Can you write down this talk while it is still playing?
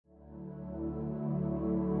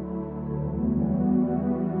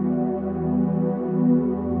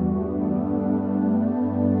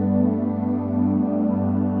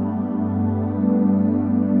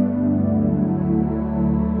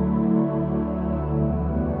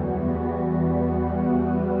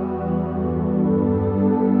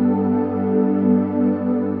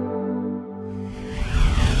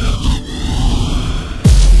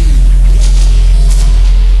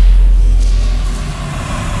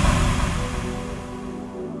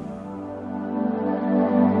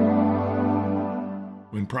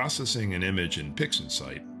processing an image in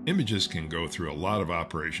Pixinsight, images can go through a lot of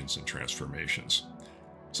operations and transformations.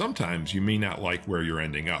 Sometimes you may not like where you're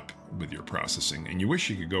ending up with your processing and you wish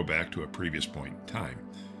you could go back to a previous point in time.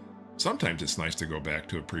 Sometimes it's nice to go back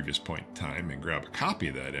to a previous point in time and grab a copy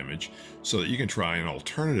of that image so that you can try an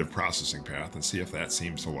alternative processing path and see if that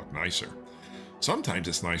seems to look nicer. Sometimes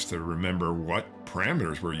it's nice to remember what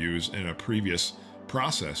parameters were used in a previous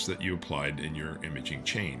process that you applied in your imaging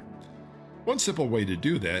chain. One simple way to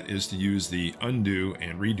do that is to use the undo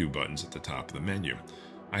and redo buttons at the top of the menu.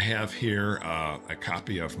 I have here a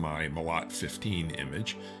copy of my Malott 15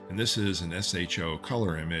 image, and this is an SHO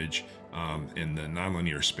color image in the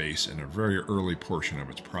nonlinear space in a very early portion of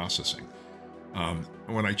its processing.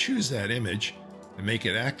 When I choose that image and make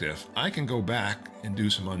it active, I can go back and do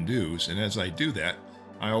some undos, and as I do that,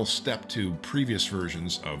 I'll step to previous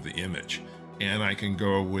versions of the image. And I can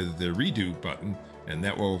go with the redo button, and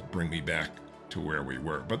that will bring me back to where we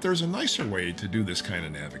were. But there's a nicer way to do this kind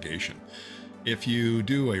of navigation. If you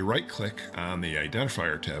do a right click on the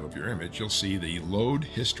identifier tab of your image, you'll see the Load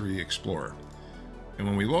History Explorer. And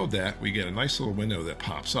when we load that, we get a nice little window that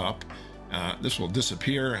pops up. This will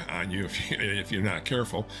disappear on you if you're not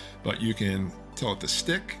careful, but you can tell it to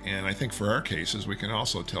stick. And I think for our cases, we can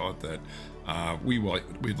also tell it that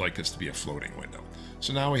we'd like this to be a floating window.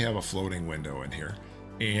 So now we have a floating window in here,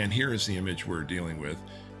 and here is the image we're dealing with,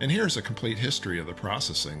 and here's a complete history of the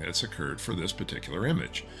processing that's occurred for this particular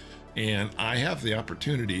image. And I have the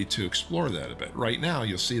opportunity to explore that a bit. Right now,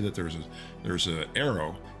 you'll see that there's an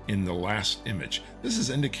arrow in the last image. This is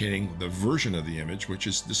indicating the version of the image which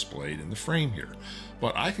is displayed in the frame here.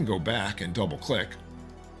 But I can go back and double click,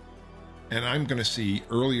 and I'm going to see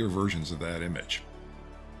earlier versions of that image.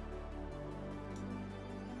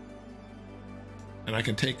 And I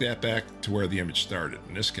can take that back to where the image started.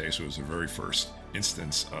 In this case, it was the very first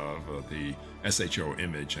instance of the SHO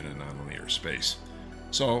image in a nonlinear space.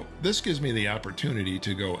 So this gives me the opportunity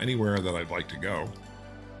to go anywhere that I'd like to go.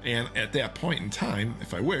 And at that point in time,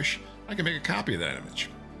 if I wish, I can make a copy of that image.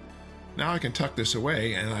 Now I can tuck this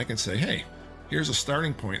away and I can say, hey, here's a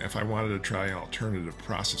starting point if I wanted to try an alternative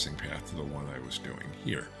processing path to the one I was doing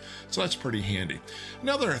here. So that's pretty handy.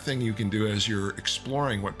 Another thing you can do as you're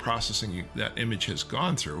exploring what processing that image has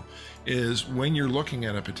gone through is when you're looking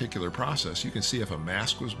at a particular process, you can see if a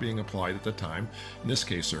mask was being applied at the time. In this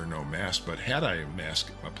case, there are no masks, but had I a mask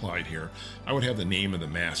applied here, I would have the name of the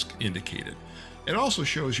mask indicated. It also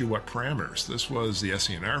shows you what parameters. This was the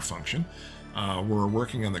SENR function. We're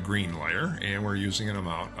working on the green layer and we're using an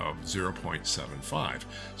amount of 0.75.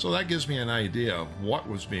 So that gives me an idea of what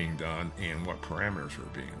was being done and what parameters were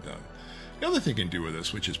being done. The other thing you can do with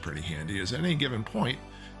this, which is pretty handy, is at any given point,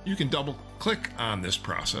 you can double click on this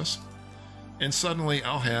process and suddenly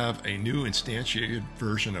I'll have a new instantiated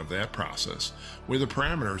version of that process with the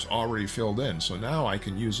parameters already filled in. So now I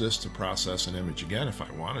can use this to process an image again if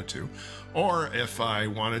I wanted to, or if I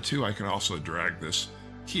wanted to, I can also drag this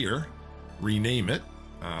here, rename it.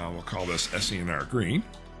 We'll call this SENR Green.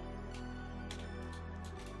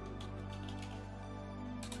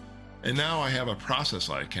 And now I have a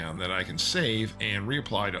process icon that I can save and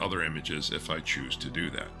reapply to other images if I choose to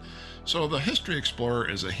do that. So the History Explorer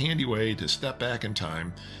is a handy way to step back in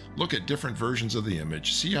time, look at different versions of the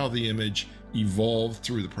image, see how the image evolved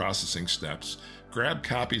through the processing steps, grab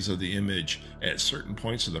copies of the image at certain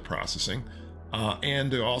points of the processing, and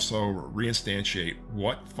to also reinstantiate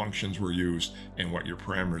what functions were used and what your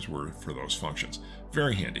parameters were for those functions.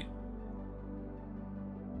 Very handy.